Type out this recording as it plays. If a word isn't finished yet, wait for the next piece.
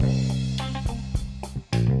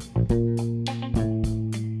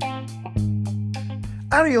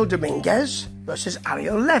Ariel Dominguez versus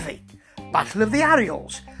Ariel Levy. Battle of the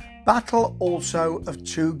Ariels. Battle also of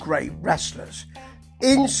two great wrestlers.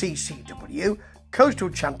 In CCW, Coastal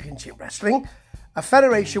Championship Wrestling, a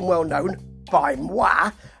federation well known by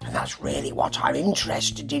moi, and that's really what I'm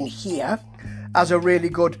interested in here, as a really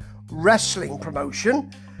good wrestling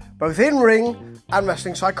promotion, both in-ring and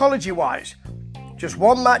wrestling psychology-wise. Just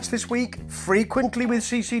one match this week, frequently with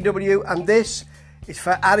CCW, and this is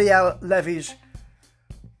for Ariel Levy's...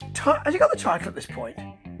 Has he got the title at this point?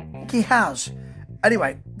 I think he has.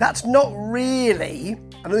 Anyway, that's not really...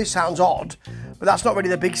 I know this sounds odd, but that's not really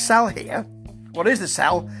the big sell here. What is the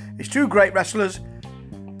sell is two great wrestlers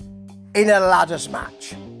in a ladders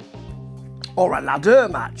match. Or a ladder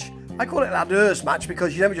match. I call it ladders match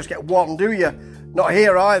because you never just get one, do you? Not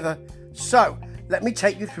here either. So, let me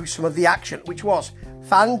take you through some of the action, which was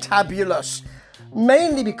fantabulous.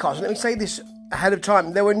 Mainly because, and let me say this ahead of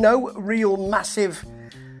time, there were no real massive...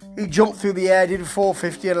 He jumped through the air, did a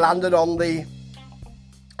 450 and landed on the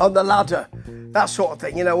ladder. That sort of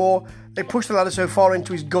thing, you know, or they pushed the ladder so far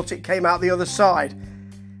into his gut it came out the other side.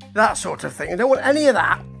 That sort of thing. You don't want any of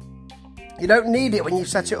that. You don't need it when you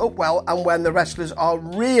set it up well and when the wrestlers are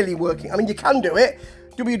really working. I mean, you can do it.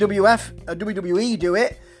 WWE do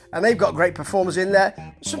it, and they've got great performers in there.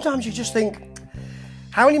 But sometimes you just think,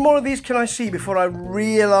 how many more of these can I see before I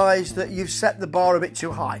realise that you've set the bar a bit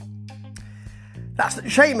too high? That's the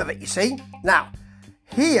shame of it, you see. Now,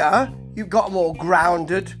 here, you've got a more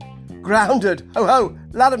grounded, ho-ho,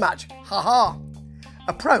 ladder match, ha-ha,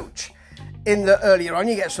 approach. In the earlier on,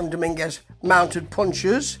 you get some Dominguez mounted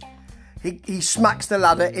punches. He smacks the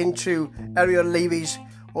ladder into Ariel Levy's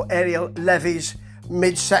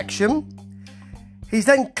midsection. He's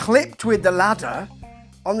then clipped with the ladder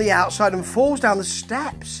on the outside and falls down the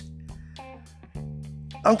steps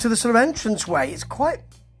onto the sort of entranceway. It's quite...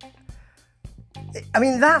 I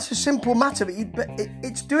mean, that's a simple matter, but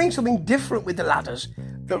it's doing something different with the ladders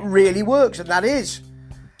that really works, and that is...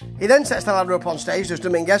 He then sets the ladder up on stage, does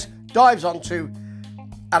Dominguez, dives onto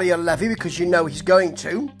Ariel Levy because you know he's going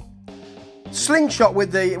to. Slingshot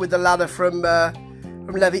with the ladder from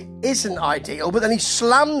Levy isn't ideal, but then he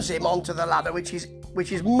slams him onto the ladder, which is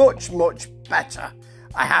much better,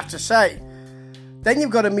 I have to say. Then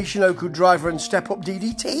you've got a Michinoku driver and step up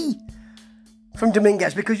DDT from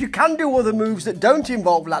Dominguez, because you can do other moves that don't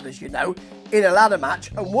involve ladders, you know, in a ladder match,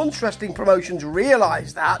 and once wrestling promotions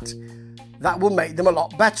realise that will make them a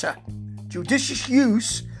lot better. Judicious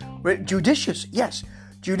use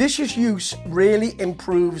really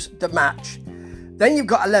improves the match. Then you've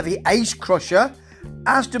got a Levy ace crusher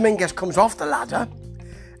as Dominguez comes off the ladder,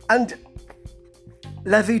 and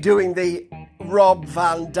Levy doing the Rob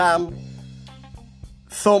Van Dam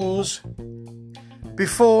thumbs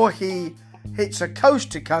before he hits a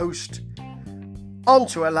coast to coast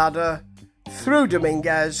onto a ladder through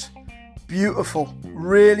Dominguez. Beautiful,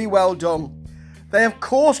 really well done. They of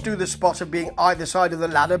course do the spot of being either side of the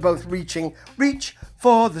ladder, both reach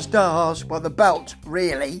for the stars, well, the belt,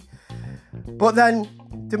 really. But then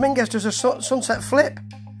Dominguez does a sunset flip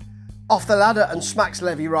off the ladder and smacks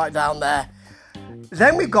Levy right down there.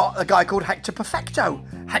 Then we've got a guy called Hector Perfecto.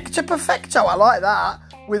 Hector Perfecto, I like that.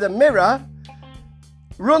 With a mirror,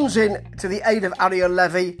 runs in to the aid of Ariel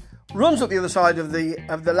Levy, runs up the other side of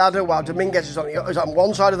the ladder while Dominguez is on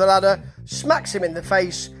one side of the ladder, smacks him in the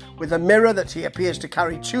face with a mirror that he appears to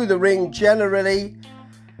carry to the ring generally,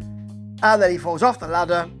 and then he falls off the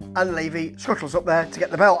ladder and Levy scuttles up there to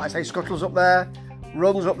get the belt. I say scuttles up there,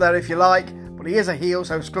 runs up there if you like, but he is a heel,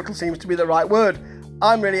 so scuttle seems to be the right word.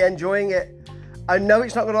 I'm really enjoying it. I know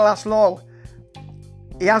it's not going to last long.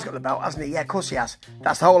 He has got the belt, hasn't he? Yeah, of course he has.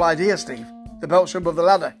 That's the whole idea, Steve. The belt's above the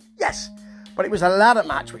ladder. Yes, but it was a ladder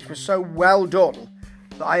match which was so well done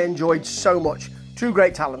that I enjoyed so much. Two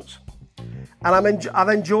great talents. And I've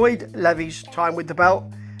enjoyed Levy's time with the belt.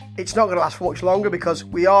 It's not going to last for much longer because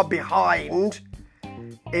we are behind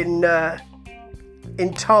in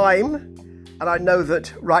time. And I know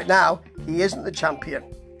that right now he isn't the champion.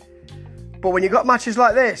 But when you've got matches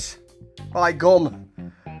like this, by gum,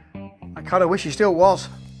 I kind of wish he still was.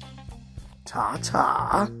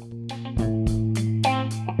 Ta-ta.